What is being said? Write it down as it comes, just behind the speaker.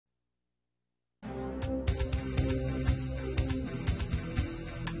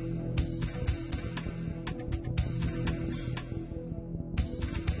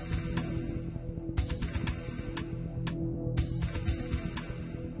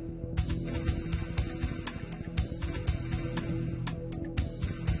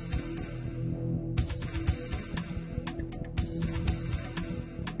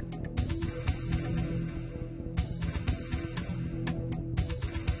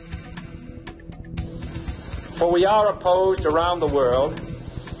For we are opposed around the world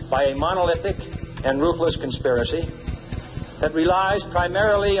by a monolithic and ruthless conspiracy that relies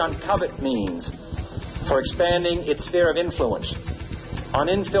primarily on covert means for expanding its sphere of influence, on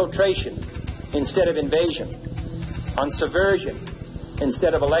infiltration instead of invasion, on subversion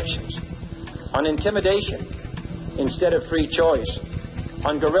instead of elections, on intimidation instead of free choice,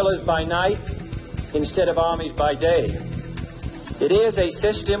 on guerrillas by night instead of armies by day. It is a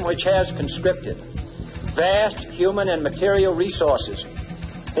system which has conscripted vast human and material resources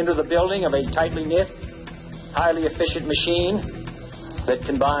into the building of a tightly knit, highly efficient machine that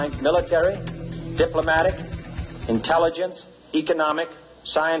combines military, diplomatic, intelligence, economic,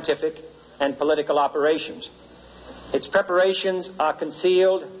 scientific, and political operations. Its preparations are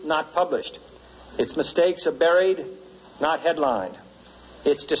concealed, not published. Its mistakes are buried, not headlined.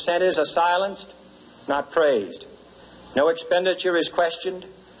 Its dissenters are silenced, not praised. No expenditure is questioned,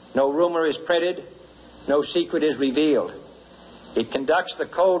 no rumor is printed, no secret is revealed. It conducts the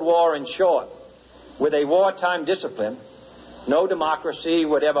Cold War, in short, with a wartime discipline no democracy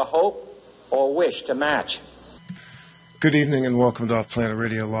would ever hope or wish to match. Good evening and welcome to OffPlanet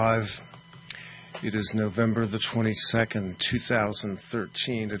Radio Live. It is November the 22nd,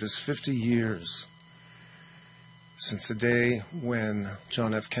 2013. It is 50 years since the day when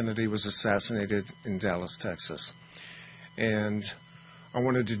John F. Kennedy was assassinated in Dallas, Texas. And I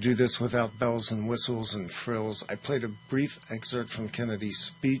wanted to do this without bells and whistles and frills. I played a brief excerpt from Kennedy's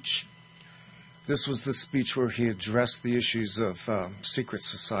speech. This was the speech where he addressed the issues of secret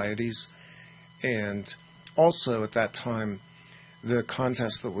societies and also at that time the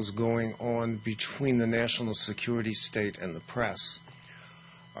contest that was going on between the national security state and the press.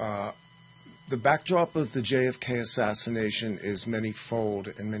 The backdrop of the JFK assassination is many-fold,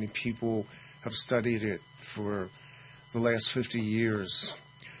 and many people have studied it for the last 50 years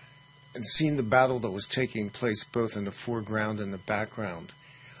and seen the battle that was taking place both in the foreground and the background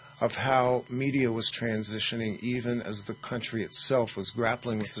of how media was transitioning even as the country itself was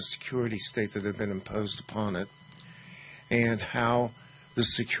grappling with the security state that had been imposed upon it, and how the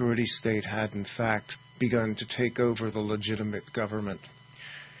security state had in fact begun to take over the legitimate government.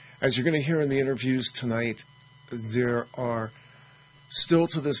 As you're going to hear in the interviews tonight, there are still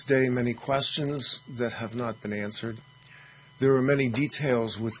to this day many questions that have not been answered. There are many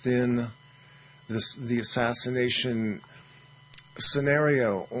details within the assassination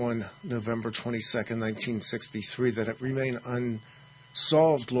scenario on November 22nd, 1963 that have remained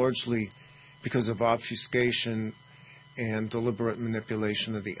unsolved largely because of obfuscation and deliberate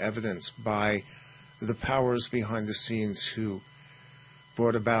manipulation of the evidence by the powers behind the scenes who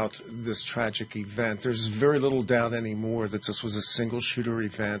brought about this tragic event. There's very little doubt anymore that this was a single shooter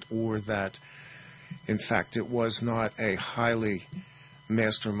event or that in fact it was not a highly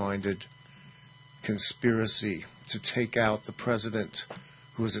masterminded conspiracy to take out the president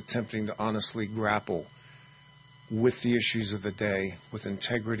who was attempting to honestly grapple with the issues of the day with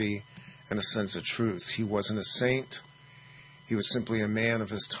integrity and a sense of truth. He wasn't a saint. He was simply a man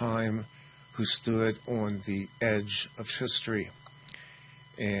of his time who stood on the edge of history.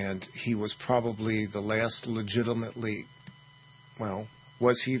 And he was probably the last legitimately, well,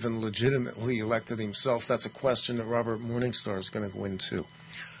 was he even legitimately elected himself? That's a question that Robert Morningstar is going to go into.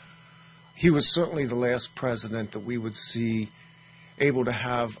 He was certainly the last president that we would see able to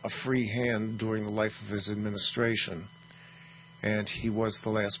have a free hand during the life of his administration. And he was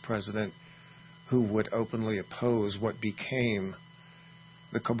the last president who would openly oppose what became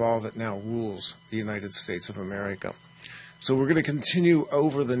the cabal that now rules the United States of America. So we're going to continue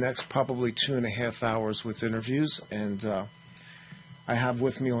over the next probably 2.5 hours with interviews. And I have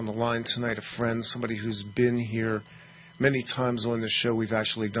with me on the line tonight a friend, somebody who's been here many times on this show. We've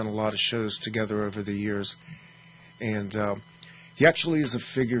actually done a lot of shows together over the years. And he actually is a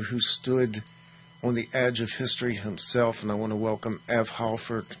figure who stood on the edge of history himself. And I want to welcome Ev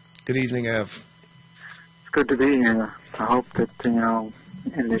Halford. Good evening, Ev. It's good to be here. I hope that,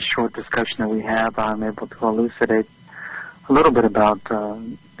 in this short discussion that we have, I'm able to elucidate a little bit about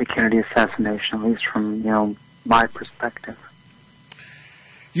the Kennedy assassination, at least from, my perspective.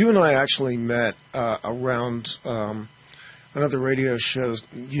 You and I actually met around another radio show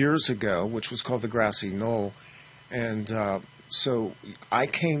years ago, which was called The Grassy Knoll. And so I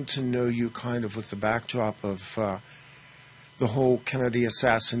came to know you kind of with the backdrop of the whole Kennedy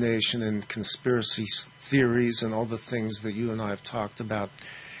assassination and conspiracy theories and all the things that you and I have talked about.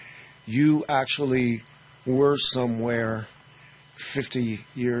 You actually were somewhere 50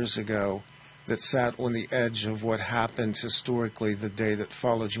 years ago that sat on the edge of what happened historically the day that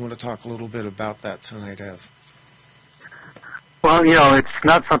followed. You want to talk a little bit about that tonight, Ev? Well, it's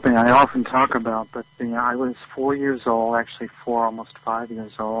not something I often talk about, but I was 4 years old, actually almost 5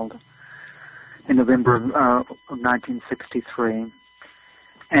 years old, in November of 1963.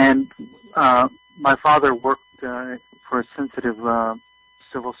 And my father worked for a sensitive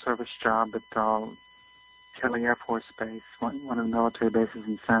civil service job at Kelly Air Force Base, one of the military bases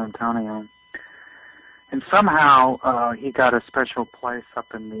in San Antonio. And somehow he got a special place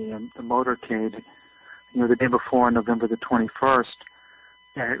up in the motorcade. The day before, on November the 21st,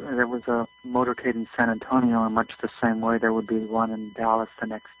 there was a motorcade in San Antonio in much the same way there would be one in Dallas the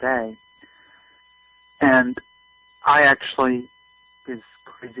next day. And I actually, as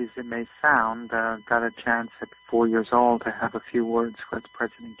crazy as it may sound, got a chance at 4 years old to have a few words with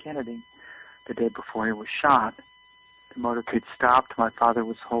President Kennedy the day before he was shot. The motorcade stopped. My father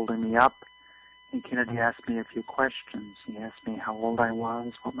was holding me up, and Kennedy asked me a few questions. He asked me how old I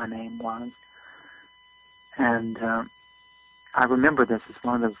was, what my name was. And I remember this as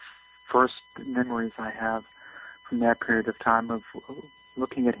one of the first memories I have from that period of time of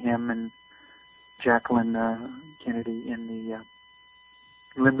looking at him and Jacqueline Kennedy in the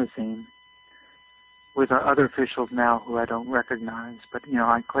limousine with other officials now who I don't recognize. But,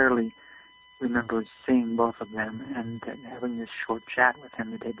 I clearly remember seeing both of them and having this short chat with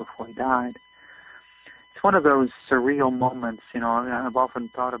him the day before he died. It's one of those surreal moments, I've often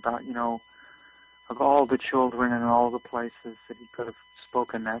thought about, of all the children and all the places that he could have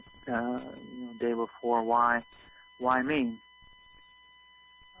spoken that day before. Why me?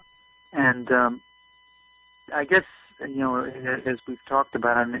 And I guess as we've talked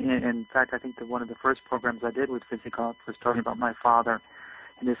about, and in fact, I think that one of the first programs I did with Physical was talking about my father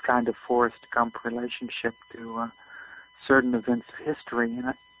and his kind of Forrest Gump relationship to certain events of history,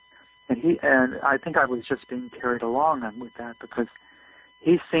 and I think I was just being carried along with that because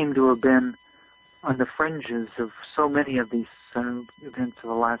he seemed to have been on the fringes of so many of these events of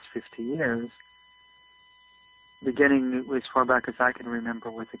the last 50 years, beginning as far back as I can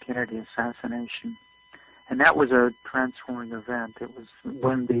remember with the Kennedy assassination. And that was a transforming event. It was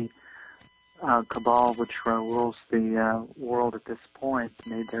when the cabal, which rules the world at this point,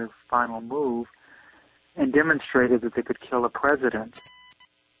 made their final move and demonstrated that they could kill a president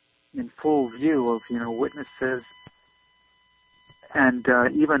in full view of, witnesses, and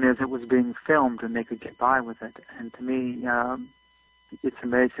even as it was being filmed, and they could get by with it. And to me, it's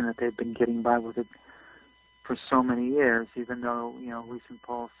amazing that they've been getting by with it for so many years, even though, recent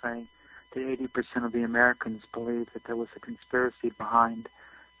polls say that 80% of the Americans believe that there was a conspiracy behind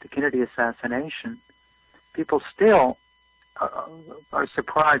the Kennedy assassination. People still are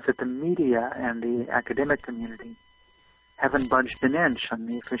surprised that the media and the academic community haven't budged an inch on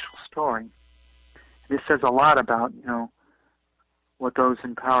the official story. This says a lot about, what those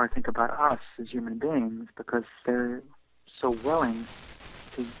in power think about us as human beings, because they're so willing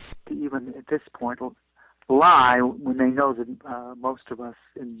to even at this point lie when they know that most of us,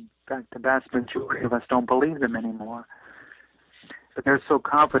 in fact the vast majority of us, don't believe them anymore. But they're so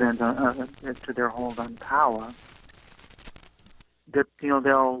confident as to their hold on power that,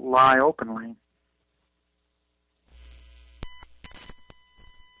 they'll lie openly.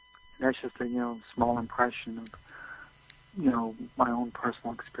 That's just a, small impression of, my own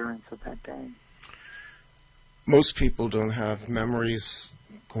personal experience of that day. Most people don't have memories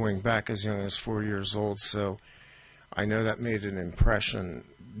going back as young as 4 years old, so I know that made an impression.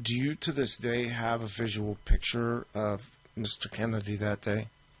 Do you, to this day, have a visual picture of Mr. Kennedy that day?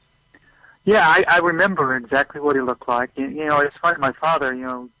 Yeah, I remember exactly what he looked like. It's funny, my father,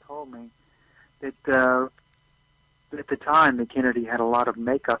 told me that at the time that Kennedy had a lot of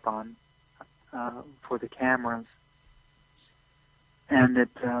makeup on for the cameras, and that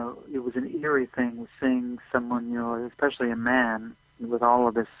it was an eerie thing seeing someone, especially a man, with all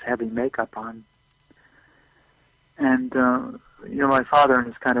of this heavy makeup on. And, my father, in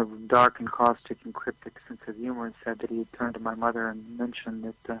his kind of dark and caustic and cryptic sense of humor, said that he had turned to my mother and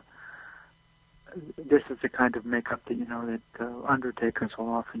mentioned that this is the kind of makeup that, that undertakers will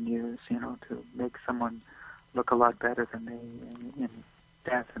often use, to make someone look a lot better than they in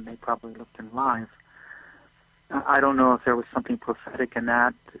death than they probably looked in life. I don't know if there was something prophetic in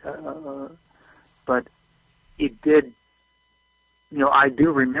that, but it did. I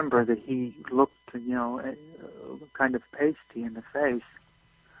do remember that he looked, kind of pasty in the face,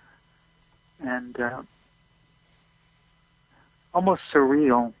 and almost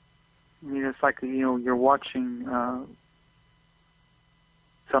surreal. I mean, it's like, you're watching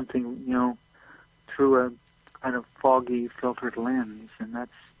something, through a kind of foggy, filtered lens, and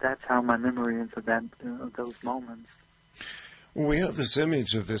that's how my memory is of those moments. Well, we have this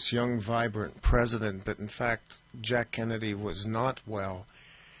image of this young, vibrant president, but in fact, Jack Kennedy was not well.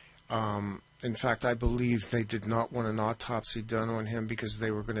 In fact, I believe they did not want an autopsy done on him because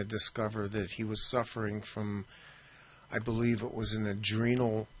they were going to discover that he was suffering from, I believe it was an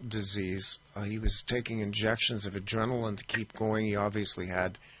adrenal disease. He was taking injections of adrenaline to keep going. He obviously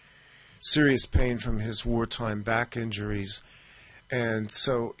had serious pain from his wartime back injuries. And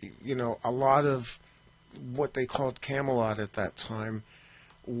so, you know, a lot of what they called Camelot at that time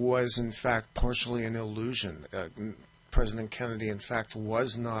was, in fact, partially an illusion. President Kennedy, in fact,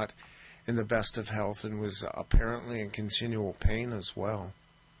 was not in the best of health and was apparently in continual pain as well.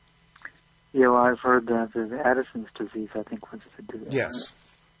 Yeah, well, I've heard that the Addison's disease, I think, was Yes.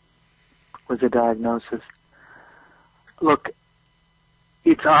 Was a diagnosis. Look,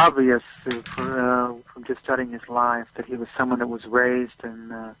 it's obvious from just studying his life that he was someone that was raised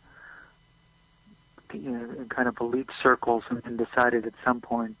in kind of elite circles and decided at some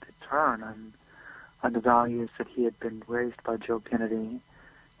point to turn on the values that he had been raised by Joe Kennedy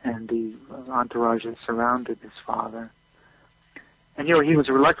and the entourage that surrounded his father. And, you know, he was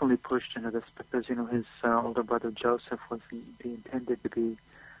reluctantly pushed into this because, you know, his older brother Joseph was intended to be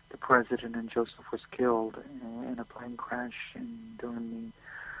the president, and Joseph was killed in a plane crash during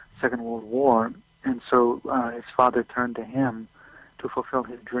the Second World War. And so his father turned to him to fulfill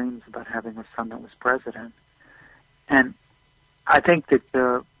his dreams about having a son that was president. And I think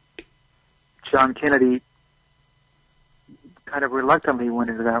that John Kennedy kind of reluctantly went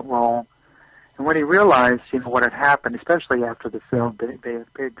into that role. And when he realized, you know, what had happened, especially after the failed Bay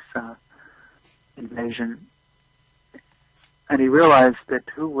of Pigs invasion, and he realized that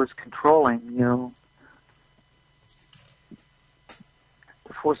who was controlling, you know,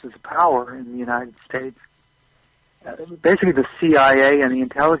 the forces of power in the United States, basically the CIA and the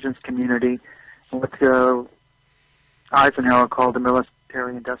intelligence community, what Eisenhower called the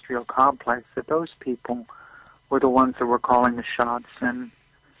military-industrial complex, that those people were the ones that were calling the shots. And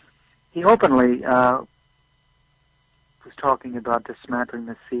he openly was talking about dismantling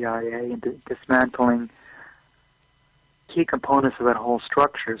the CIA and dismantling key components of that whole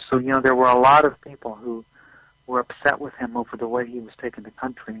structure. So, you know, there were a lot of people who were upset with him over the way he was taking the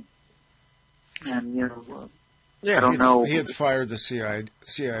country. And, you know, yeah, I don't know. He had fired the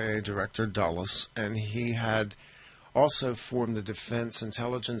CIA director, Dulles, and he had also formed the Defense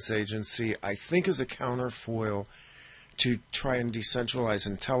Intelligence Agency, I think as a counterfoil to try and decentralize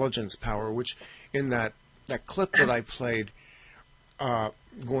intelligence power, which in that clip that I played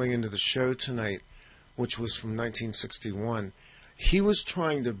going into the show tonight, which was from 1961, he was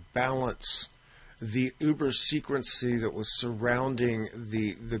trying to balance the uber secrecy that was surrounding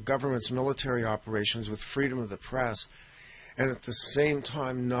the government's military operations with freedom of the press, and at the same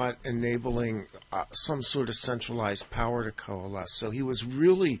time not enabling some sort of centralized power to coalesce. So he was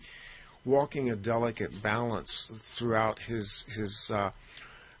really walking a delicate balance throughout his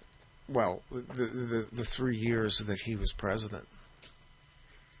the 3 years that he was president.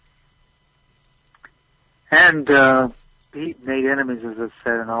 And he made enemies, as I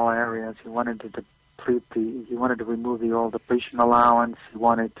said, in all areas. He wanted to he wanted to remove the old depletion allowance. He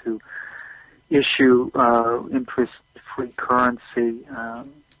wanted to issue interest-free currency.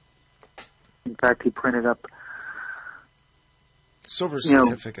 In fact, he printed up silver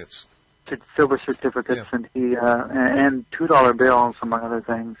certificates. Silver certificates, yeah. And he and $2 bills, among other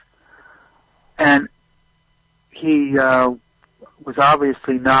things. And he was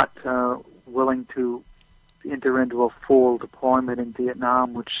obviously not willing to enter into a full deployment in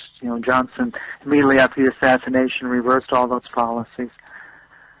Vietnam, which, you know, Johnson immediately after the assassination reversed all those policies.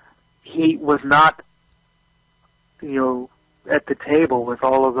 He was not, you know, at the table with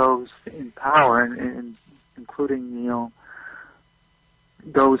all of those in power, and including, you know,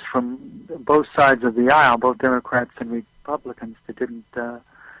 those from both sides of the aisle, both Democrats and Republicans, that didn't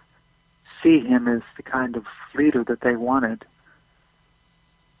see him as the kind of leader that they wanted.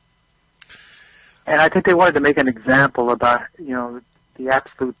 And I think they wanted to make an example about, you know, the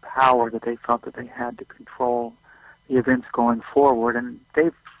absolute power that they felt that they had to control the events going forward. And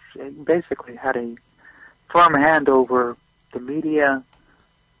they've basically had a firm hand over the media,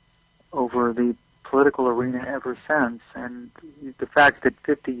 over the political arena ever since. And the fact that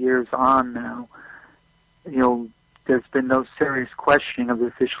 50 years on now, you know, there's been no serious questioning of the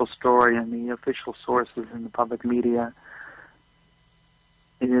official story and the official sources in the public media.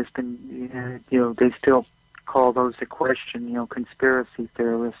 It has been, you know, they still call those a question, you know, conspiracy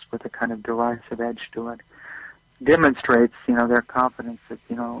theorists with a kind of derisive edge to it. Demonstrates, you know, their confidence that,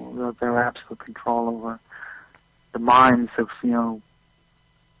 you know, their absolute control over the minds of, you know,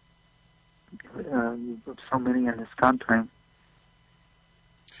 of so many in this country.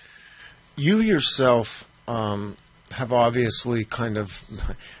 You yourself have obviously kind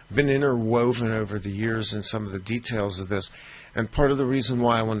of been interwoven over the years in some of the details of this. And part of the reason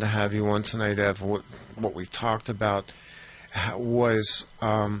why I wanted to have you on tonight, Ev, what we talked about was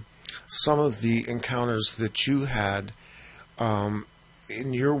some of the encounters that you had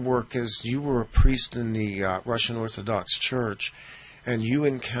in your work as you were a priest in the Russian Orthodox Church, and you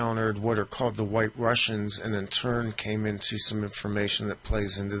encountered what are called the White Russians, and in turn came into some information that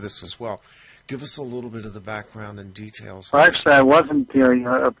plays into this as well. Give us a little bit of the background and details. Well, actually, I wasn't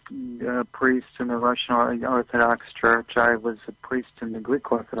a priest in the Russian Orthodox Church. I was a priest in the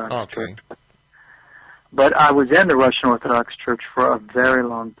Greek Orthodox Church. But I was in the Russian Orthodox Church for a very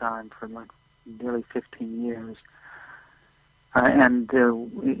long time, for like nearly 15 years. And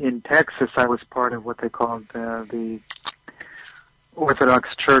in Texas, I was part of what they called the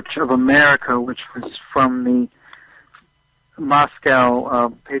Orthodox Church of America, which was from the Moscow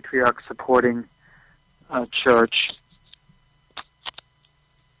Patriarch supporting church.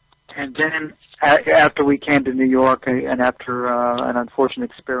 And then after we came to New York, and after an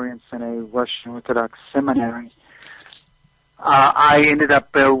unfortunate experience in a Russian Orthodox seminary, I ended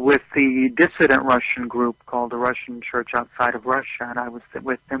up with the dissident Russian group called the Russian Church Outside of Russia, and I was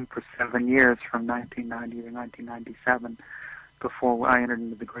with them for 7 years, from 1990 to 1997, before I entered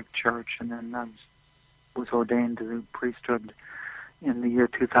into the Greek Church, and then I was ordained to the priesthood in the year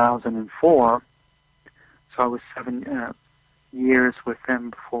 2004. So I was 7 years with them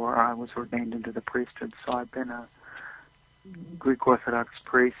before I was ordained into the priesthood. So I've been a Greek Orthodox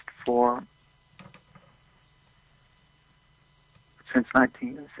priest since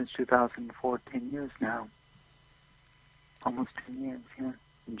 2004, 10 years now. Almost 10 years, yeah,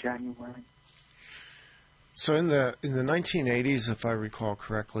 in January. So in the 1980s, if I recall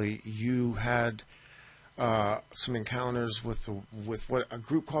correctly, you had some encounters with what a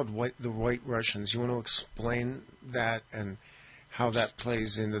group called the White Russians. You want to explain that and how that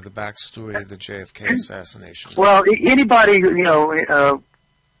plays into the backstory of the JFK assassination? Well, anybody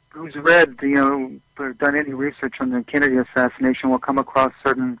who's read or done any research on the Kennedy assassination will come across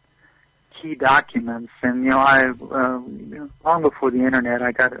certain key documents. And long before the internet,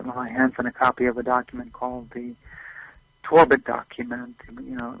 I got my hands on a copy of a document called the Torbit document.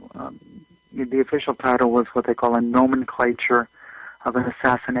 The official title was what they call a nomenclature of an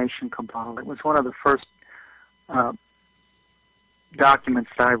assassination cabal. It was one of the first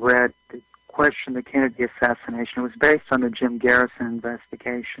documents that I read that questioned the Kennedy assassination. It was based on the Jim Garrison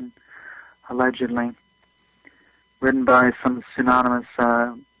investigation, allegedly, written by some synonymous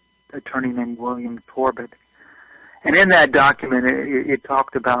attorney named William Torbit. And in that document, it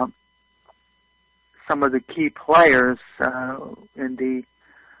talked about some of the key players in the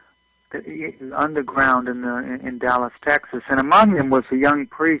underground in Dallas, Texas. And among them was a young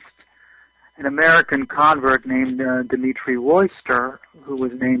priest, an American convert named Dmitri Royster, who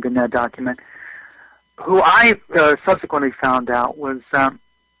was named in that document, who I subsequently found out was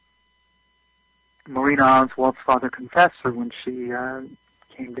Marina Oswald's father confessor when she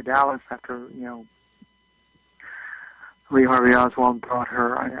came to Dallas after, Lee Harvey Oswald brought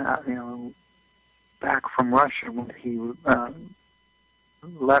her, back from Russia when he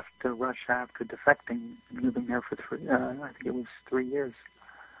left Russia after defecting and living there for 3 years.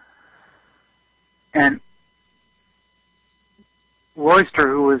 And Royster,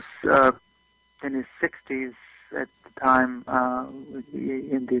 who was in his 60s at the time,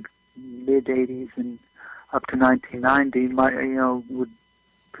 in the mid-80s and up to 1990, would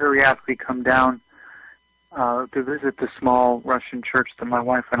periodically come down to visit the small Russian church that my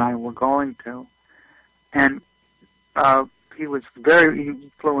wife and I were going to. And he was very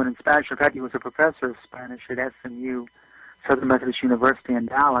fluent in Spanish. In fact, he was a professor of Spanish at SMU, Southern Methodist University in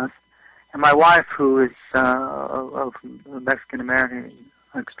Dallas. And my wife, who is of Mexican-American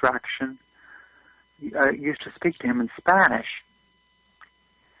extraction, used to speak to him in Spanish.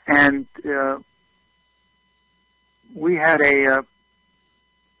 And we had a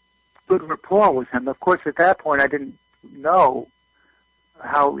good rapport with him. Of course, at that point, I didn't know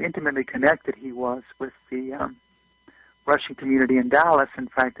how intimately connected he was with the Russian community in Dallas. In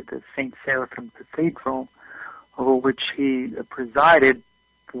fact, at the St. Seraphim Cathedral, over which he presided,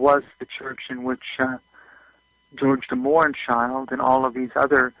 was the church in which George Mohrenschildt and all of these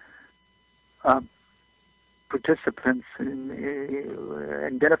other participants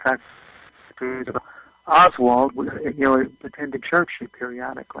and benefactors of OSwald, attended church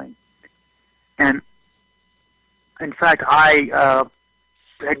periodically. And in fact,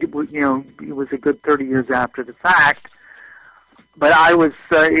 it was a good 30 years after the fact, but I was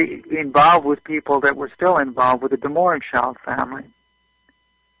involved with people that were still involved with the Mohrenschildt family.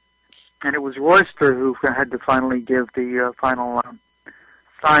 And it was Royster who had to finally give the final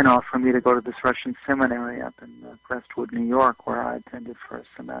sign-off for me to go to this Russian seminary up in Crestwood, New York, where I attended for a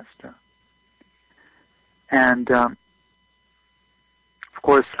semester. And, of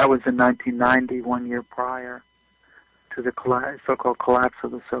course, that was in 1990, 1 year prior to the so-called collapse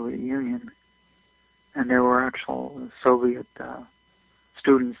of the Soviet Union. And there were actual Soviet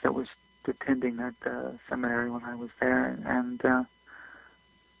students that was attending that seminary when I was there. And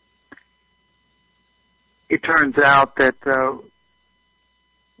it turns out that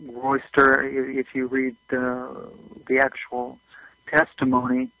Royster, if you read the actual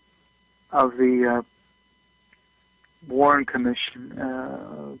testimony of the Warren Commission,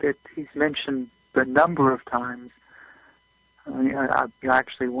 that he's mentioned a number of times. I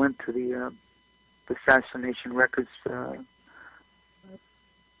actually went to the Assassination Records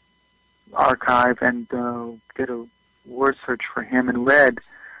archive and did a word search for him and read.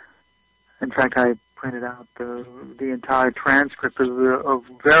 In fact, I printed out the entire transcript of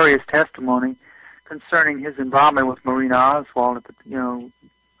various testimony concerning his involvement with Marina OSwald at the,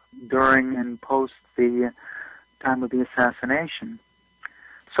 during and post the time of the assassination.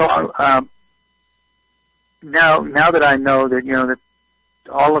 So now that I know that that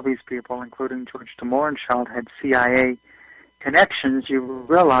all of these people, including George Mohrenschildt, had CIA connections, you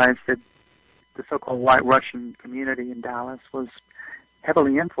realize that the so-called white Russian community in Dallas was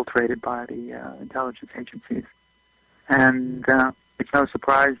heavily infiltrated by the intelligence agencies. And it's no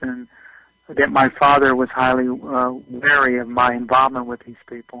surprise then that my father was highly wary of my involvement with these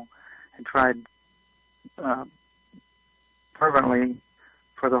people and tried fervently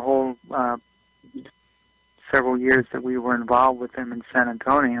for the whole several years that we were involved with them in San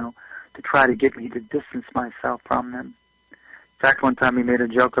Antonio to try to get me to distance myself from them. In fact, one time he made a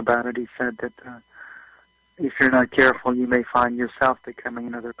joke about it. He said that if you're not careful, you may find yourself becoming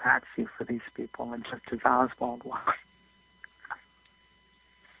another patsy for these people, and just as OSwald was.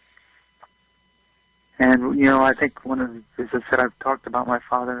 And, I think as I said, I've talked about my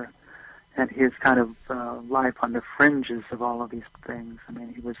father and his kind of life on the fringes of all of these things. I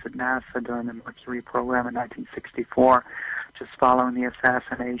mean, he was at NASA during the Mercury program in 1964, just following the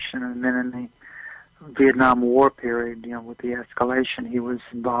assassination, and then in the Vietnam War period, with the escalation, he was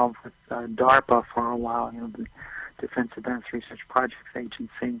involved with DARPA for a while, the Defense Advanced Research Projects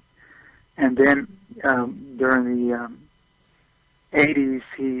Agency. And then during the 80s,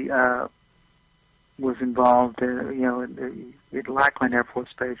 he was involved, at Lackland Air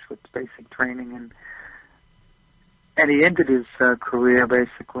Force Base with basic training, and he ended his career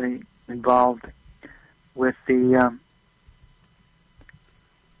basically involved with the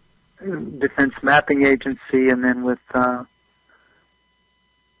Defense Mapping Agency, and then with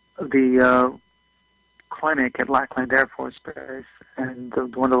the clinic at Lackland Air Force Base. And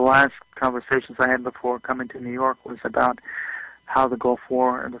one of the last conversations I had before coming to New York was about how the Gulf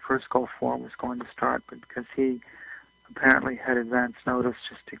War, the first Gulf War, was going to start, because he apparently had advance notice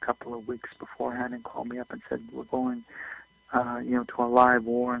just a couple of weeks beforehand and called me up and said, we're going, to a live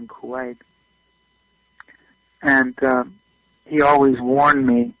war in Kuwait. And he always warned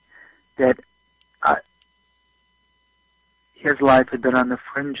me that his life had been on the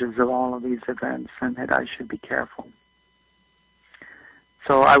fringes of all of these events and that I should be careful.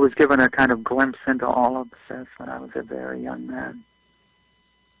 So I was given a kind of glimpse into all of this when I was a very young man.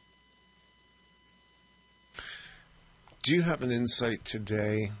 Do you have an insight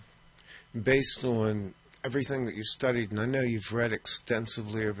today, based on everything that you've studied, and I know you've read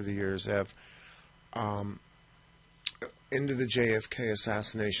extensively over the years, Ev, into the JFK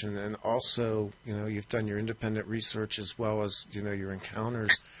assassination, and also, you've done your independent research as well as, your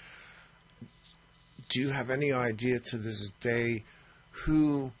encounters. Do you have any idea to this day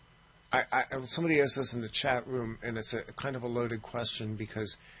who, somebody asked us in the chat room, and it's a kind of a loaded question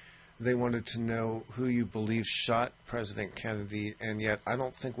because they wanted to know who you believe shot President Kennedy, and yet I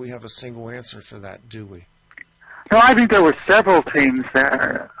don't think we have a single answer for that, do we? No, I think there were several teams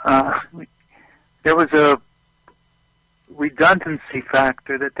there. There was a redundancy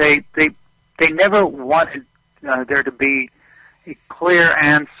factor that they never wanted there to be a clear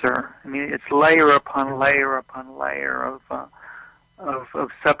answer. I mean, it's layer upon layer upon layer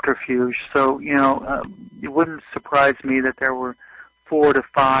of subterfuge. So, it wouldn't surprise me that there were 4 to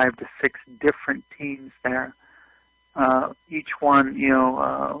 5 to 6 different teams there. Each one,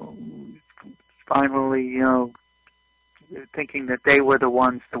 finally, thinking that they were the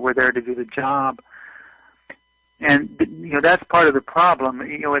ones that were there to do the job. And, that's part of the problem.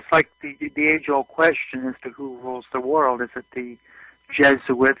 It's like the age-old question as to who rules the world. Is it the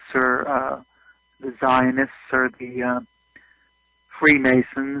Jesuits or the Zionists or the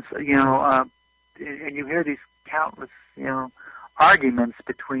Freemasons, and you hear these countless, arguments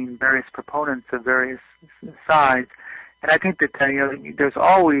between various proponents of various sides. And I think that, there's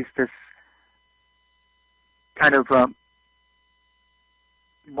always this kind of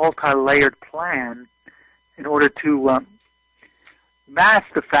multi-layered plan in order to mask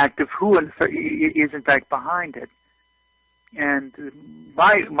the fact of who is in fact behind it. And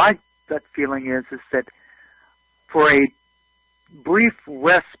my gut feeling is that for a brief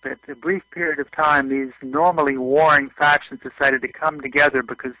respite, a brief period of time, these normally warring factions decided to come together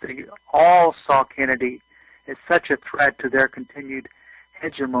because they all saw Kennedy as such a threat to their continued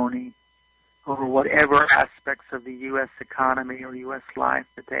hegemony over whatever aspects of the U.S. economy or U.S. life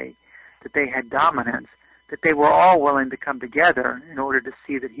that they had dominance, that they were all willing to come together in order to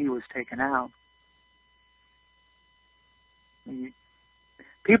see that he was taken out.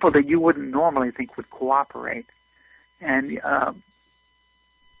 People that you wouldn't normally think would cooperate. And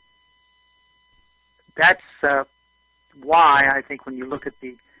that's why I think when you look at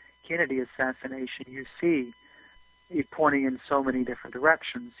the Kennedy assassination, you see it pointing in so many different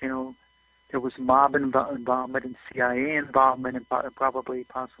directions. There was mob involvement and CIA involvement and probably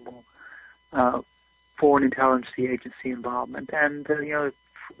possible foreign intelligence agency involvement, and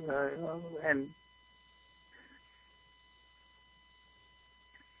and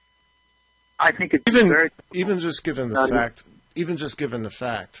I think it's even just given the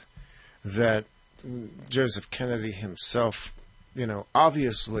fact that Joseph Kennedy himself,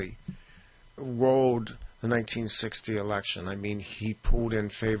 obviously rolled the 1960 election. I mean, he pulled in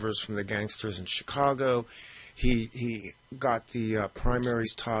favors from the gangsters in Chicago. He got the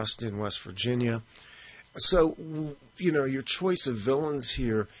primaries tossed in West Virginia. So, your choice of villains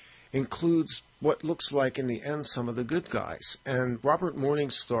here includes what looks like, in the end, some of the good guys. And Robert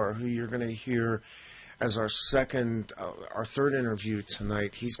Morningstar, who you're going to hear as our third interview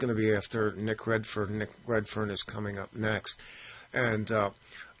tonight, he's going to be after Nick Redfern. Nick Redfern is coming up next. And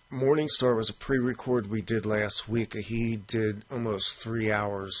Morningstar was a pre-record we did last week. He did almost 3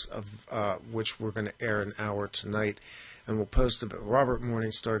 hours, of which we're going to air an hour tonight, and we'll post it. But Robert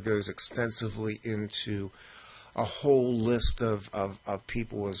Morningstar goes extensively into a whole list of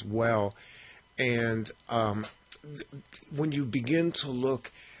people as well. And when you begin to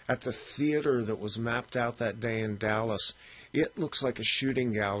look at the theater that was mapped out that day in Dallas, it looks like a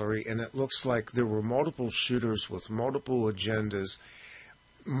shooting gallery, and it looks like there were multiple shooters with multiple agendas,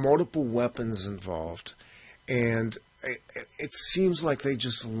 multiple weapons involved, and it seems like they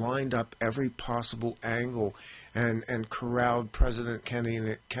just lined up every possible angle and corralled President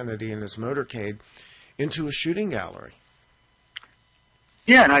Kennedy and his motorcade into a shooting gallery.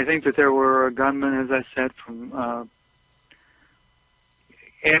 Yeah, and I think that there were gunmen, as I said, from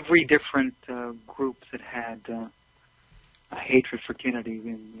every different group that had a hatred for Kennedy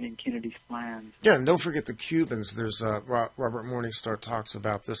in Kennedy's plans. Yeah, and don't forget the Cubans. There's Robert Morningstar talks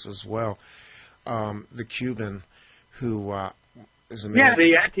about this as well. The Cuban who is a man. Yeah,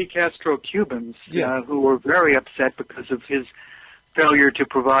 the anti-Castro Cubans who were very upset because of his failure to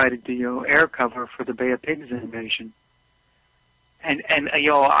provide the air cover for the Bay of Pigs invasion. And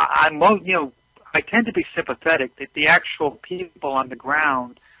I tend to be sympathetic that the actual people on the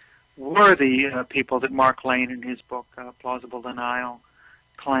ground were the people that Mark Lane in his book Plausible Denial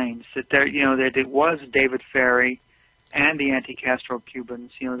claims, that that it was David Ferry and the anti-Castro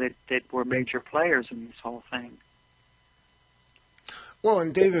Cubans, that were major players in this whole thing. Well,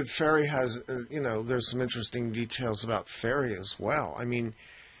 and David Ferry has, there's some interesting details about Ferry as well. I mean,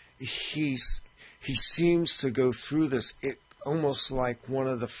 he seems to go through this almost like one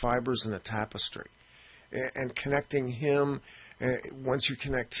of the fibers in a tapestry, and connecting him. Once you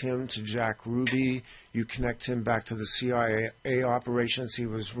connect him to Jack Ruby, you connect him back to the CIA operations he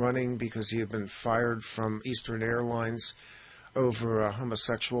was running because he had been fired from Eastern Airlines over a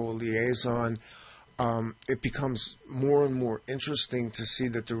homosexual liaison. It becomes more and more interesting to see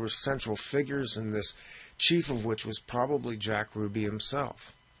that there were central figures in this, chief of which was probably Jack Ruby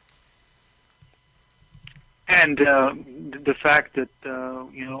himself. And the fact that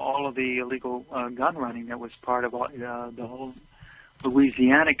all of the illegal gun running that was part of the whole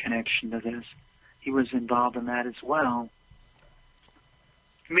Louisiana connection to this, he was involved in that as well.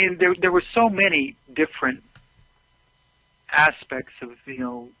 I mean, there were so many different aspects of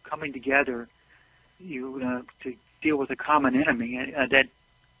coming together to deal with a common enemy that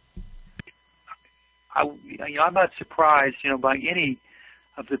I'm not surprised by any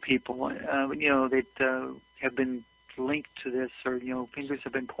of the people that have been linked to this, or fingers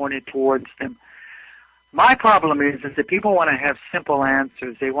have been pointed towards them. My problem is that people want to have simple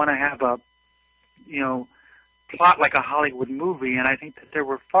answers. They want to have a plot like a Hollywood movie, and I think that there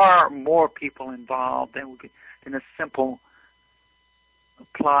were far more people involved than a simple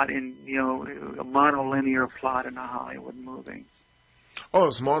plot in, a monolinear plot in a Hollywood movie. Oh,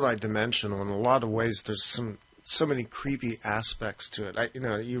 it's multidimensional in a lot of ways. There's so many creepy aspects to it.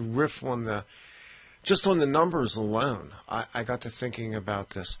 You riff on just on the numbers alone. I got to thinking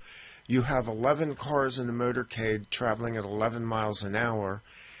about this. You have 11 cars in the motorcade traveling at 11 miles an hour,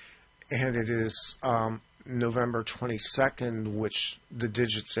 and it is November 22nd, which the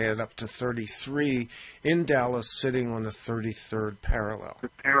digits add up to 33, in Dallas, sitting on the 33rd parallel. The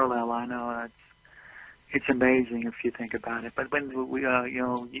parallel, I know. It's amazing if you think about it. But when we,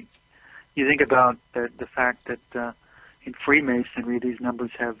 you think about the fact that in Freemasonry these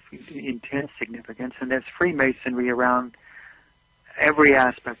numbers have intense significance, and there's Freemasonry around every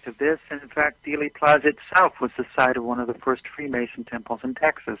aspect of this. And in fact, Dealey Plaza itself was the site of one of the first Freemason temples in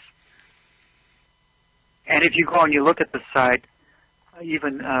Texas. And if you go and you look at the site,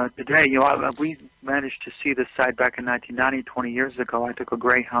 even today, we managed to see this site back in 1990, 20 years ago. I took a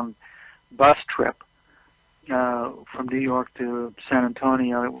Greyhound bus trip from New York to San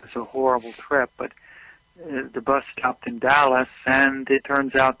Antonio. It was a horrible trip, but the bus stopped in Dallas, and it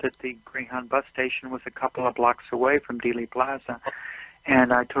turns out that the Greyhound bus station was a couple of blocks away from Dealey Plaza.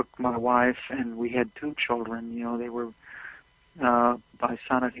 And I took my wife, and we had 2 children. They were, my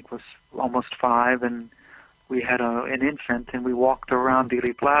son, I think, was almost 5, and we had an infant, and we walked around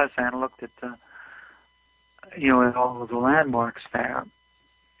Dealey Plaza and looked at at all of the landmarks there.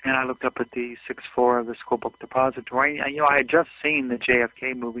 And I looked up at the 6th floor of the school book depository. I had just seen the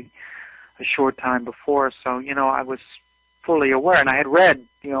JFK movie a short time before, so, I was fully aware. And I had read,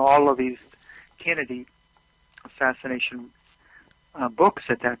 all of these Kennedy assassination books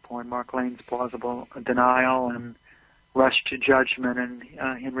at that point, Mark Lane's Plausible Denial and Rush to Judgment and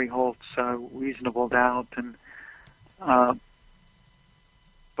Henry Holt's Reasonable Doubt and On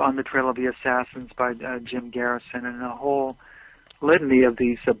the Trail of the Assassins by Jim Garrison, and a whole litany of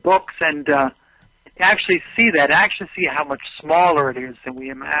these books. And actually see how much smaller it is than we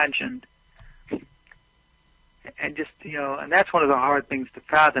imagined. And just, and that's one of the hard things to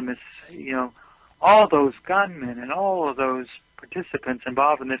fathom is, all those gunmen and all of those participants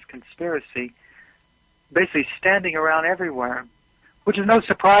involved in this conspiracy basically standing around everywhere, which is no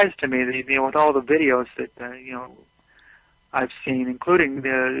surprise to me, with all the videos that, I've seen, including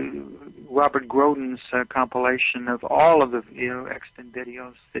the Robert Grodin's compilation of all of the, extant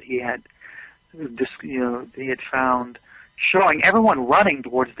videos that he had, he had found, showing everyone running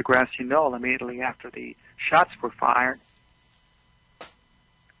towards the grassy knoll immediately after the shots were fired.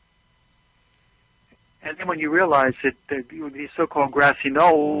 And then when you realize that the so-called grassy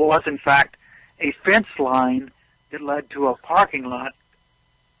knoll was, in fact, a fence line that led to a parking lot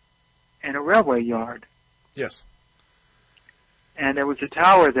and a railway yard. Yes. And there was a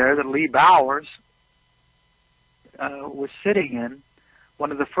tower there that Lee Bowers was sitting in,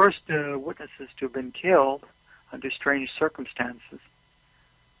 one of the first witnesses to have been killed under strange circumstances,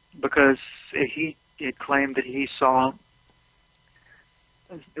 because he had claimed that he saw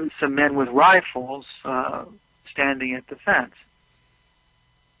some men with rifles standing at the fence.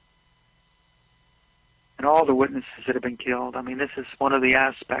 And all the witnesses that have been killed. I mean, this is one of the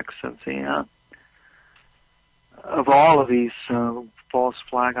aspects of the of all of these false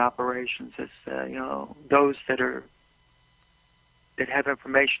flag operations. Is those that have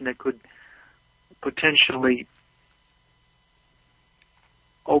information that could potentially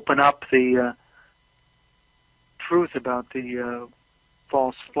open up the truth about the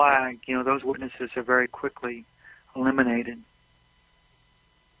false flag. Those witnesses are very quickly eliminated.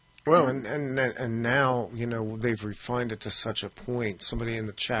 Well, and now, they've refined it to such a point. Somebody in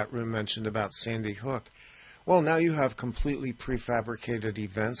the chat room mentioned about Sandy Hook. Well, now you have completely prefabricated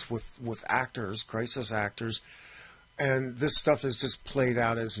events with actors, crisis actors, and this stuff is just played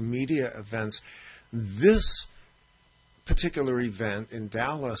out as media events. This particular event in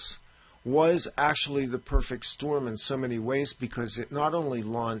Dallas was actually the perfect storm in so many ways, because it not only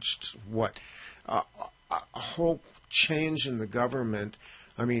launched a whole change in the government.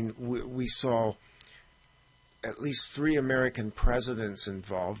 I mean, we saw at least 3 American presidents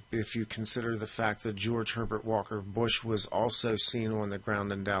involved, if you consider the fact that George Herbert Walker Bush was also seen on the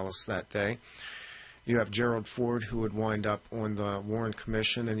ground in Dallas that day. You have Gerald Ford, who would wind up on the Warren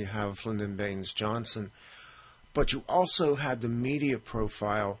Commission, and you have Lyndon Baines Johnson. But you also had the media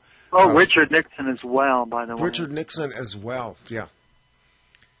profile. Oh, Richard Nixon as well, by the way. Richard Nixon as well, yeah.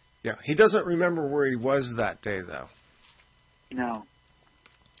 Yeah, he doesn't remember where he was that day, though. No.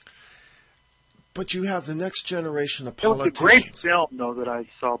 But you have the next generation of It was politicians. a great film, though, that I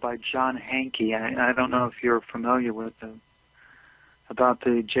saw by John Hankey. I don't know if you're familiar with it, about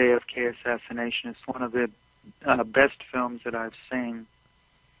the JFK assassination. It's one of the best films that I've seen.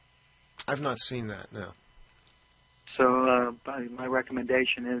 I've not seen that, no. So my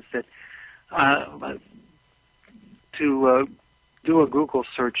recommendation is that to do a Google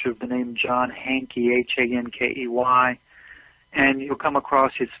search of the name John Hankey, Hankey, and you'll come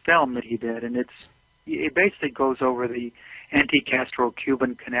across his film that he did, and it basically goes over the anti-Castro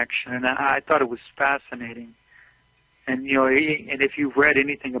Cuban connection, and I thought it was fascinating. And and if you've read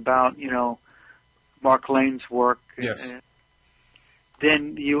anything about Mark Lane's work, yes,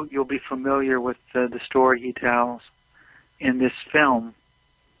 then you'll be familiar with the story he tells in this film.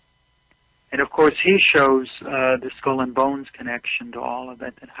 And of course, he shows the Skull and Bones connection to all of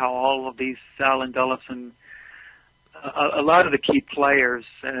it, and how all of these Alan Dulles and a lot of the key players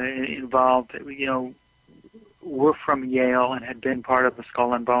involved, were from Yale and had been part of the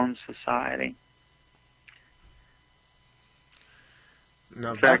Skull and Bones Society.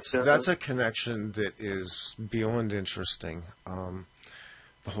 Now, that's a connection that is beyond interesting.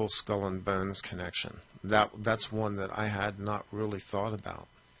 The whole Skull and Bones connection. That's one that I had not really thought about.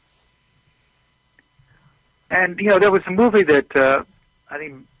 And there was a movie that I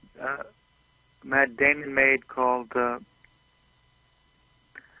think Matt Damon made called trying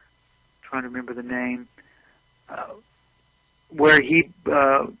to remember the name, where it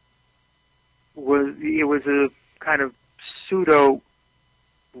was a kind of pseudo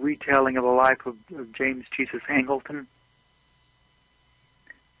retelling of the life of James Jesus Angleton.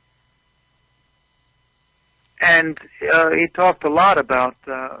 And he talked a lot about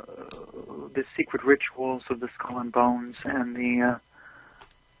the secret rituals of the Skull and Bones and the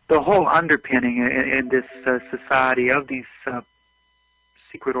whole underpinning in this society of these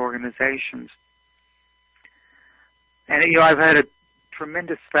secret organizations. And I've had a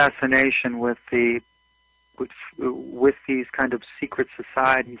tremendous fascination with these kind of secret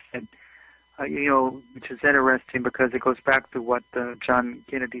societies, and which is interesting because it goes back to what John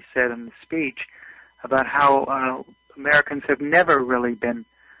Kennedy said in the speech about how Americans have never really been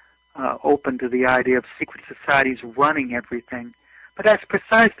open to the idea of secret societies running everything. But that's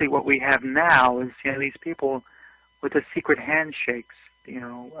precisely what we have now, is these people with the secret handshakes,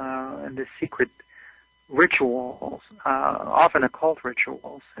 and the secret rituals, often occult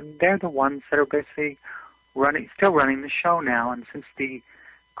rituals, and they're the ones that are basically still running the show now. And since the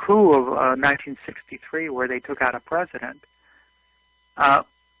coup of 1963, where they took out a president,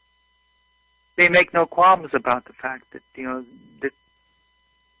 they make no qualms about the fact that that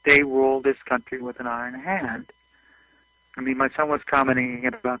they rule this country with an iron hand. I mean, my son was commenting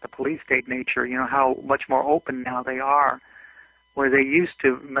about the police state nature, how much more open now they are, where they used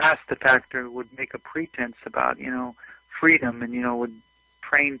to mask the fact or would make a pretense about, freedom and, would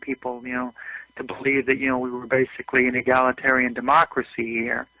train people, to believe that, we were basically an egalitarian democracy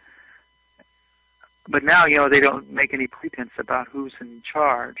here. But now, they don't make any pretense about who's in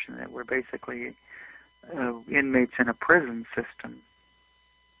charge, and that we're basically inmates in a prison system.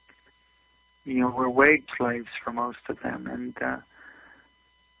 We're wage slaves for most of them, and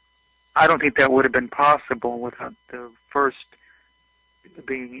I don't think that would have been possible without the first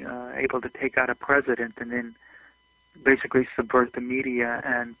being able to take out a president and then basically subvert the media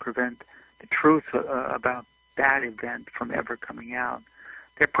and prevent the truth about that event from ever coming out.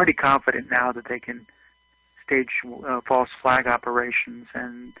 They're pretty confident now that they can stage false flag operations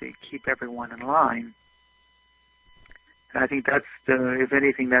and they keep everyone in line. And I think that's, if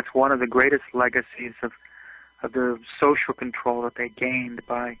anything, that's one of the greatest legacies of the social control that they gained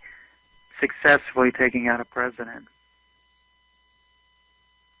by successfully taking out a president.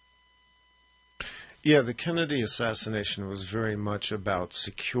 Yeah, the Kennedy assassination was very much about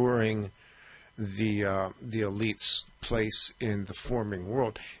securing the elite's place in the forming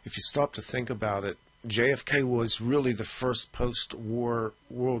world. If you stop to think about it, JFK was really the first post-war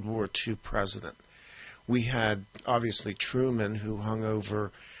World War II president. We had, obviously, Truman, who hung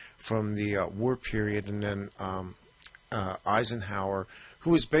over from the war period, and then Eisenhower,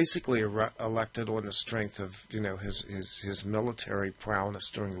 who was basically elected on the strength of his military prowess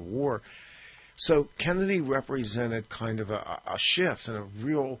during the war. So Kennedy represented kind of a shift and a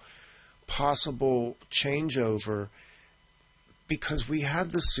real possible changeover, because we had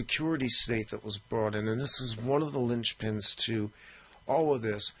this security state that was brought in, and this is one of the linchpins to all of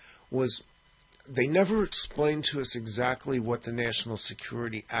this, was they never explained to us exactly what the National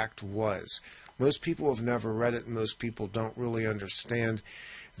Security Act was. Most people have never read it, and most people don't really understand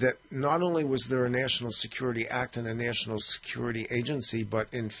that not only was there a National Security Act and a National Security Agency, but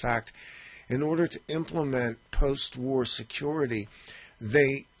in fact, in order to implement post-war security,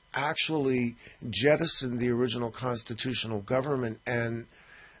 they actually jettisoned the original constitutional government and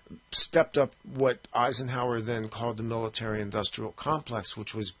stepped up what Eisenhower then called the military-industrial complex,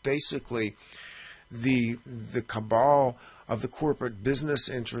 which was basically the cabal of the corporate business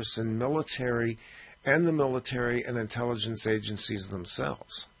interests in military and the military and intelligence agencies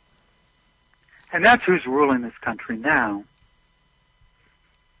themselves. And that's who's ruling this country now.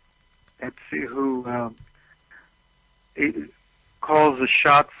 That's who calls the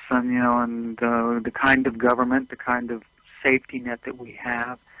shots on, the kind of government, the kind of safety net that we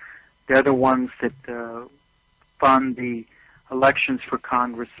have. They're the ones that fund the elections for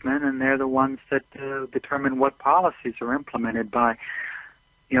congressmen, and they're the ones that determine what policies are implemented by,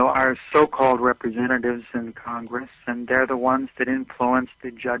 our so-called representatives in Congress, and they're the ones that influence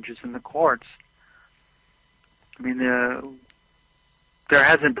the judges in the courts. I mean, there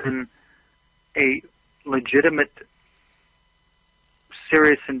hasn't been a legitimate,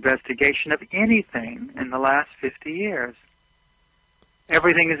 serious investigation of anything in the last 50 years.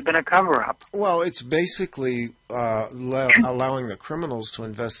 Everything has been a cover-up. Well, it's basically allowing the criminals to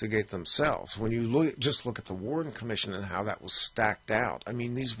investigate themselves. When you just look at the Warren Commission and how that was stacked out, I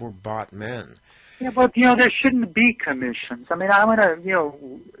mean, these were bought men. Yeah, but, there shouldn't be commissions. I mean, I'm going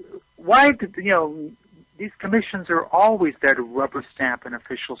to, why did, these commissions are always there to rubber stamp an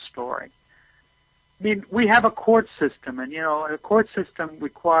official story. I mean, we have a court system, and, a court system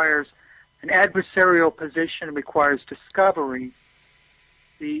requires an adversarial position, requires discovery,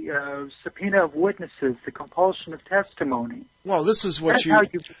 the subpoena of witnesses, the compulsion of testimony. Well, this is what That's you. How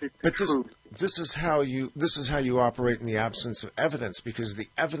you get the truth. This is how you operate in the absence of evidence, because the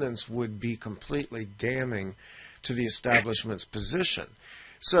evidence would be completely damning to the establishment's position.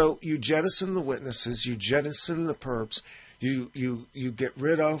 So you jettison the witnesses, you jettison the perps, you get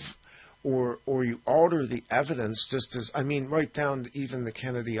rid of or you alter the evidence, just as, right down to even the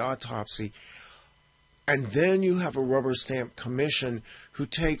Kennedy autopsy. And then you have a rubber stamp commission who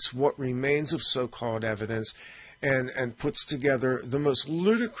takes what remains of so-called evidence and puts together the most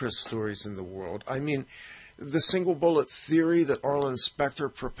ludicrous stories in the world. I mean, the single bullet theory that Arlen Specter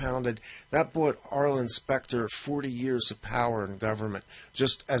propounded, that bought Arlen Specter 40 years of power in government,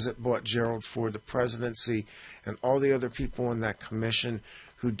 just as it bought Gerald Ford the presidency and all the other people in that commission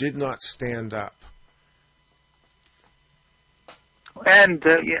who did not stand up. And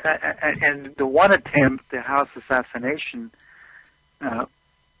the one attempt, the House Assassination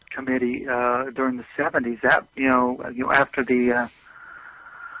Committee during the 70s, that after the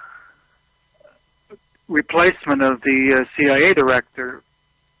replacement of the CIA director,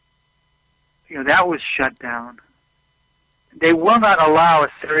 that was shut down. They will not allow a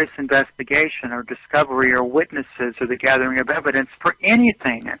serious investigation or discovery or witnesses or the gathering of evidence for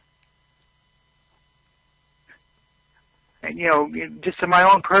anything. And, just in my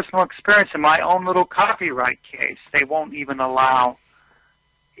own personal experience, in my own little copyright case, they won't even allow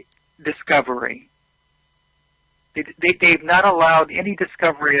discovery. They've not allowed any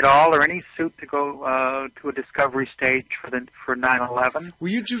discovery at all, or any suit to go to a discovery stage for 9/11. Well,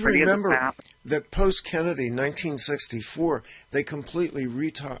 you do remember that post-Kennedy, 1964, they completely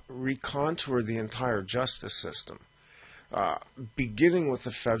recontoured the entire justice system, beginning with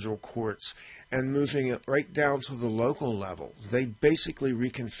the federal courts and moving it right down to the local level. They basically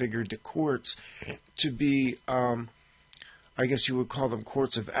reconfigured the courts to be, I guess you would call them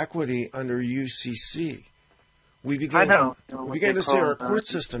courts of equity under UCC. We began to see our court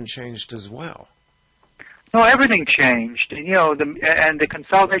system changed as well. No, everything changed. And the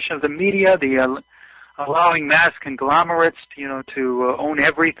consolidation of the media, the allowing mass conglomerates, to own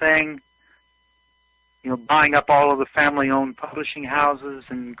everything. Buying up all of the family-owned publishing houses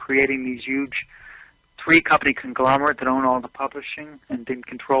and creating these huge three-company conglomerate that own all the publishing and didn't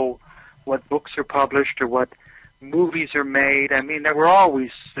control what books are published or what movies are made. I mean, there were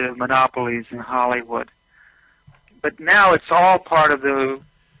always monopolies in Hollywood. But now it's all part of the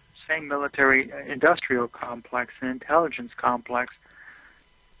same military-industrial complex and intelligence complex.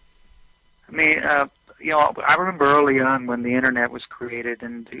 I mean, I remember early on when the Internet was created,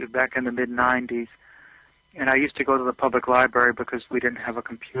 and back in the mid-'90s, and I used to go to the public library because we didn't have a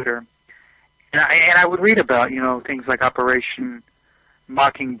computer. And I would read about, things like Operation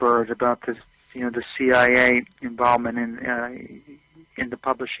Mockingbird, about this, the CIA involvement in the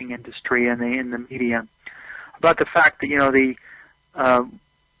publishing industry and in the media, about the fact that, the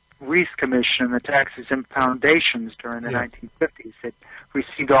Reese Commission and the tax-exempt foundations during the 1950s that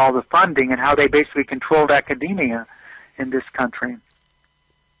received all the funding, and how they basically controlled academia in this country.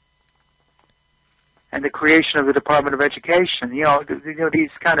 And the creation of the Department of Education, these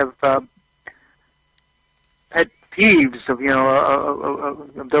kind of peeves of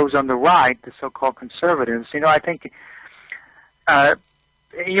of those on the right, the so-called conservatives. I think I've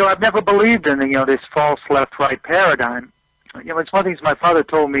never believed in this false left-right paradigm. It's one of the things my father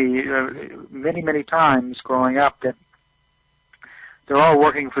told me many, many times growing up, that they're all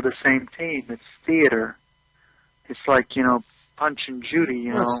working for the same team. It's theater. It's like Punch and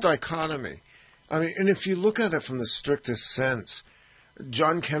Judy. Well, it's dichotomy. I mean, and if you look at it from the strictest sense,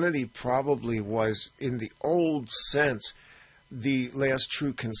 John Kennedy probably was, in the old sense, the last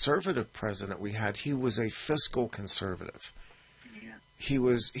true conservative president we had. He was a fiscal conservative. Yeah. He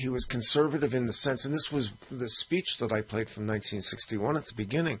was conservative in the sense, and this was the speech that I played from 1961 at the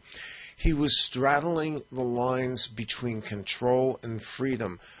beginning. He was straddling the lines between control and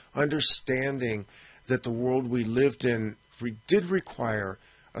freedom, understanding that the world we lived in did require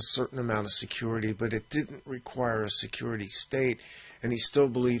a certain amount of security, but it didn't require a security state, and he still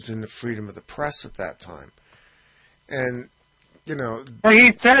believed in the freedom of the press at that time. And,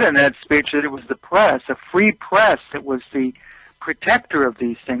 he said in that speech that it was the press, a free press, that was the protector of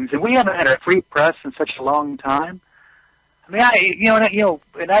these things, and we haven't had a free press in such a long time. I mean,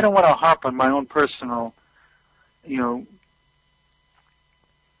 and I don't want to harp on my own personal,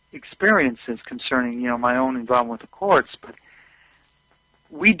 experiences concerning, my own involvement with the courts, but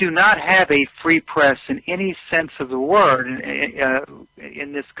we do not have a free press in any sense of the word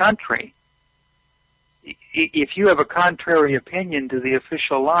in this country. If you have a contrary opinion to the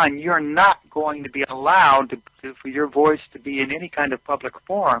official line, you're not going to be allowed for your voice to be in any kind of public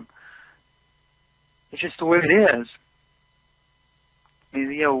forum. It's just the way it is. I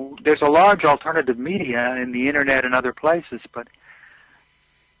mean, there's a large alternative media in the internet and other places, but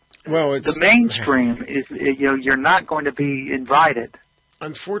the mainstream is, you're not going to be invited.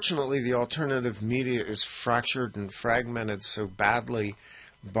 Unfortunately, the alternative media is fractured and fragmented so badly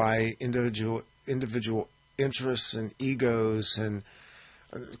by individual interests and egos and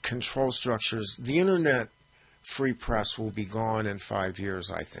control structures. The internet free press will be gone in 5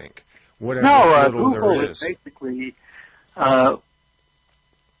 years, I think. Whatever little Google there is. Basically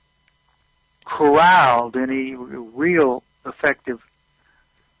corralled any real effective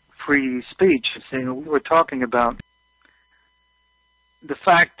free speech. We were talking about the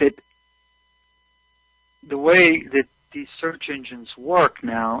fact that the way that these search engines work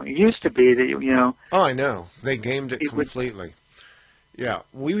now, it used to be that, Oh, I know. They gamed it completely. Yeah.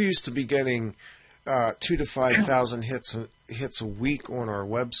 We used to be getting 2,000 to 5,000 hits a week on our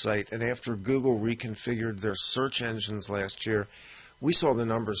website, and after Google reconfigured their search engines last year, we saw the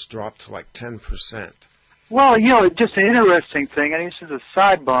numbers drop to like 10%. Well, just an interesting thing, and this is a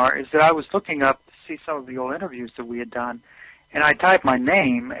sidebar, is that I was looking up to see some of the old interviews that we had done, and I typed my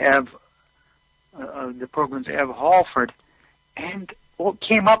name, the program's Ev Halford, and what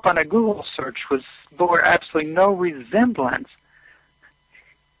came up on a Google search bore absolutely no resemblance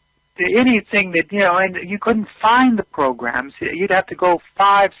to anything that, and you couldn't find the programs. You'd have to go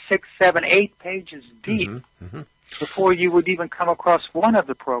 5, 6, 7, 8 pages deep before you would even come across one of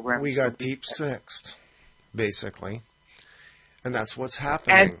the programs. We got deep sixed, basically, and that's what's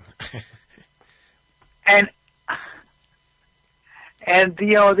happening. And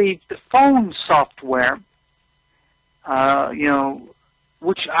the phone software,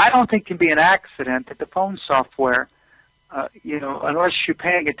 which I don't think can be an accident, that the phone software, unless you're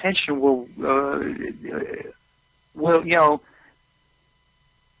paying attention, will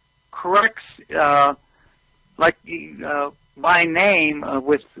corrects like my name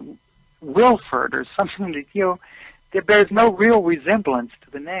with Wilford or something that that bears no real resemblance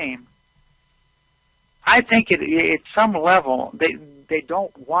to the name. I think at some level they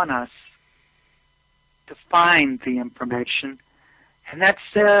don't want us to find the information, and that's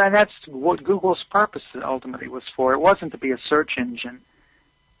what Google's purpose ultimately was for. It wasn't to be a search engine.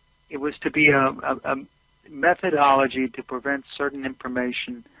 It was to be a methodology to prevent certain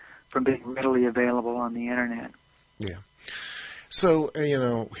information from being readily available on the internet. Yeah. So,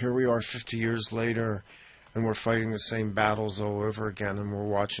 here we are 50 years later, and we're fighting the same battles all over again, and we're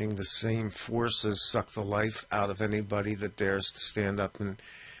watching the same forces suck the life out of anybody that dares to stand up and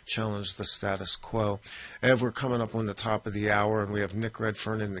challenge the status quo. And we're coming up on the top of the hour, and we have Nick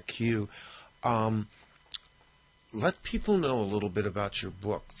Redfern in the queue. Let people know a little bit about your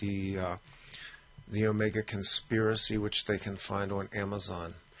book, the Omega Conspiracy, which they can find on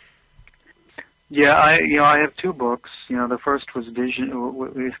Amazon. Yeah, I have 2 books. The first was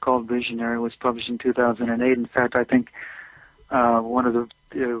it's called Visionary. It was published in 2008. In fact, I think one of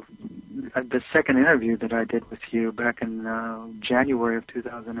the second interview that I did with you back in January of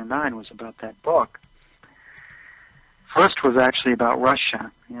 2009 was about that book. first was actually about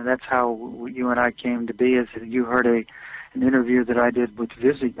Russia. You know, that's how you and I came to be. Is that you heard an interview that I did with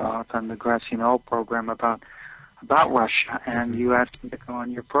Visigoth on the Grassy Knoll program about Russia, and you asked me to go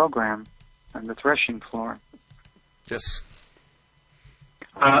on your program on the threshing floor. Yes.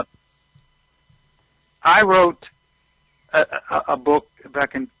 I wrote a book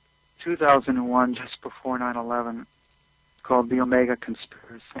back in 2001, just before 9/11, called The Omega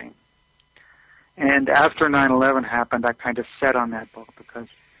Conspiracy. And after 9/11 happened, I kind of set on that book because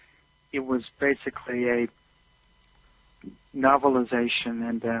it was basically a novelization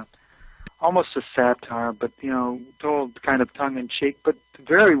and almost a satire, but, you know, told kind of tongue-in-cheek, but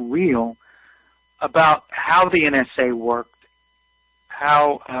very real, about how the NSA worked,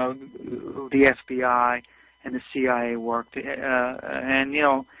 how the FBI and the CIA worked, and, you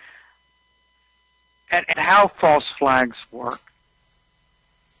know, and how false flags work.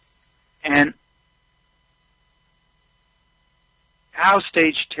 And how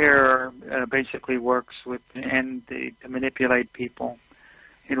stage terror basically works with, and to manipulate people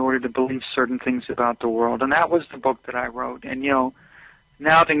in order to believe certain things about the world. And that was the book that I wrote. And, you know,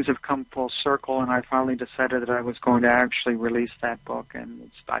 now things have come full circle, and I finally decided that I was going to actually release that book, and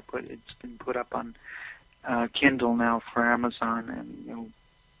it's been put up on Kindle now for Amazon, and, you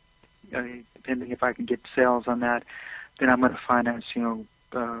know, depending if I can get sales on that, then I'm going to finance, you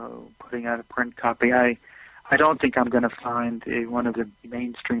know, putting out a print copy. I don't think I'm going to find one of the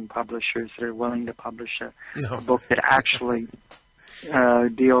mainstream publishers that are willing to publish a book that actually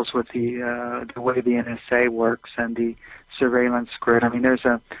deals with the way the NSA works and the surveillance grid. I mean, there's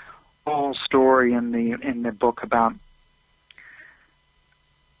a whole story in the book about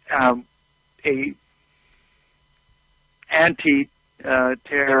a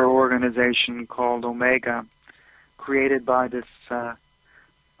anti-terror organization called Omega, created by this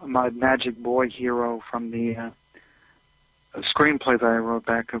my Magic Boy hero from the screenplay that I wrote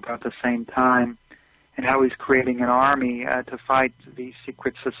back about the same time, and how he's creating an army to fight these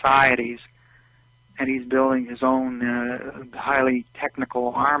secret societies, and he's building his own highly technical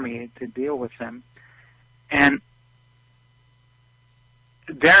army to deal with them. And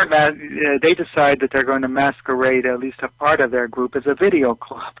they decide that they're going to masquerade at least a part of their group as a video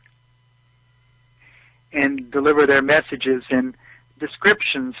club and deliver their messages in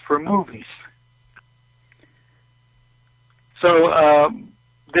descriptions for movies. So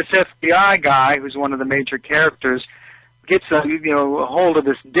this FBI guy, who's one of the major characters, gets a hold of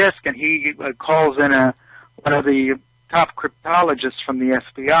this disc, and he calls in one of the top cryptologists from the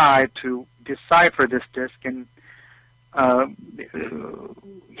FBI to decipher this disc, and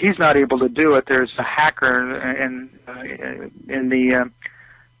he's not able to do it. There's a hacker in the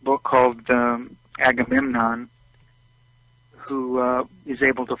book called Agamemnon, who is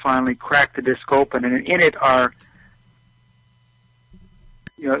able to finally crack the disc open, and in it are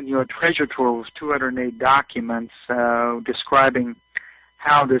a treasure trove of 208 documents describing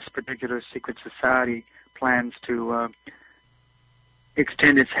how this particular secret society plans to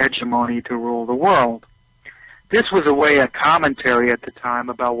extend its hegemony to rule the world. This was a commentary at the time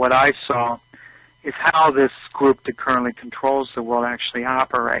about what I saw is how this group that currently controls the world actually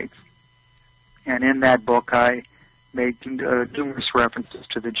operates. And in that book, I made numerous references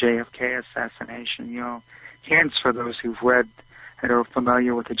to the JFK assassination, hints for those who've read and are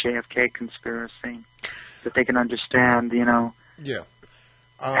familiar with the JFK conspiracy, that they can understand,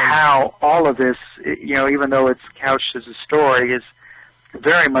 how all of this, even though it's couched as a story, is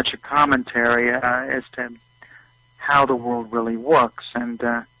very much a commentary as to how the world really works. And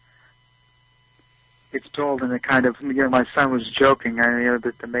it's told in a kind of, my son was joking,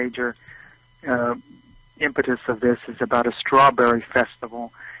 that the major impetus of this is about a strawberry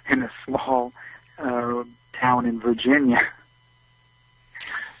festival in a small town in Virginia.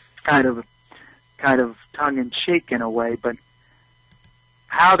 Kind of tongue-in-cheek in a way, but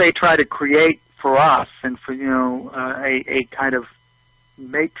how they try to create for us and for a kind of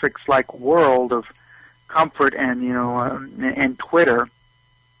matrix-like world of comfort and and Twitter,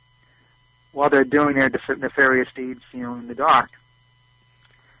 while they're doing their nefarious deeds in the dark.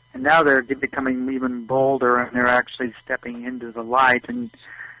 And now they're becoming even bolder, and they're actually stepping into the light and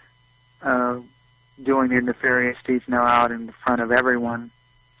doing their nefarious deeds now out in front of everyone.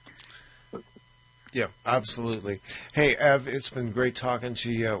 Yeah, absolutely. Hey, Ev, it's been great talking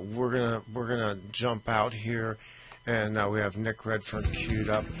to you. We're gonna jump out here, and we have Nick Redfern queued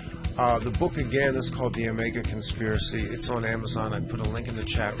up. The book again is called The Omega Conspiracy. It's on Amazon. I put a link in the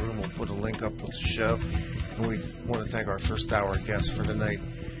chat room. We'll put a link up with the show. And we want to thank our first hour guest for tonight,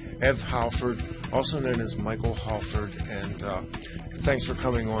 Ev Halford, also known as Michael Hallford. And thanks for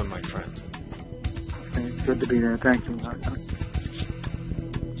coming on, my friend. Good to be there. Thank you, Mark.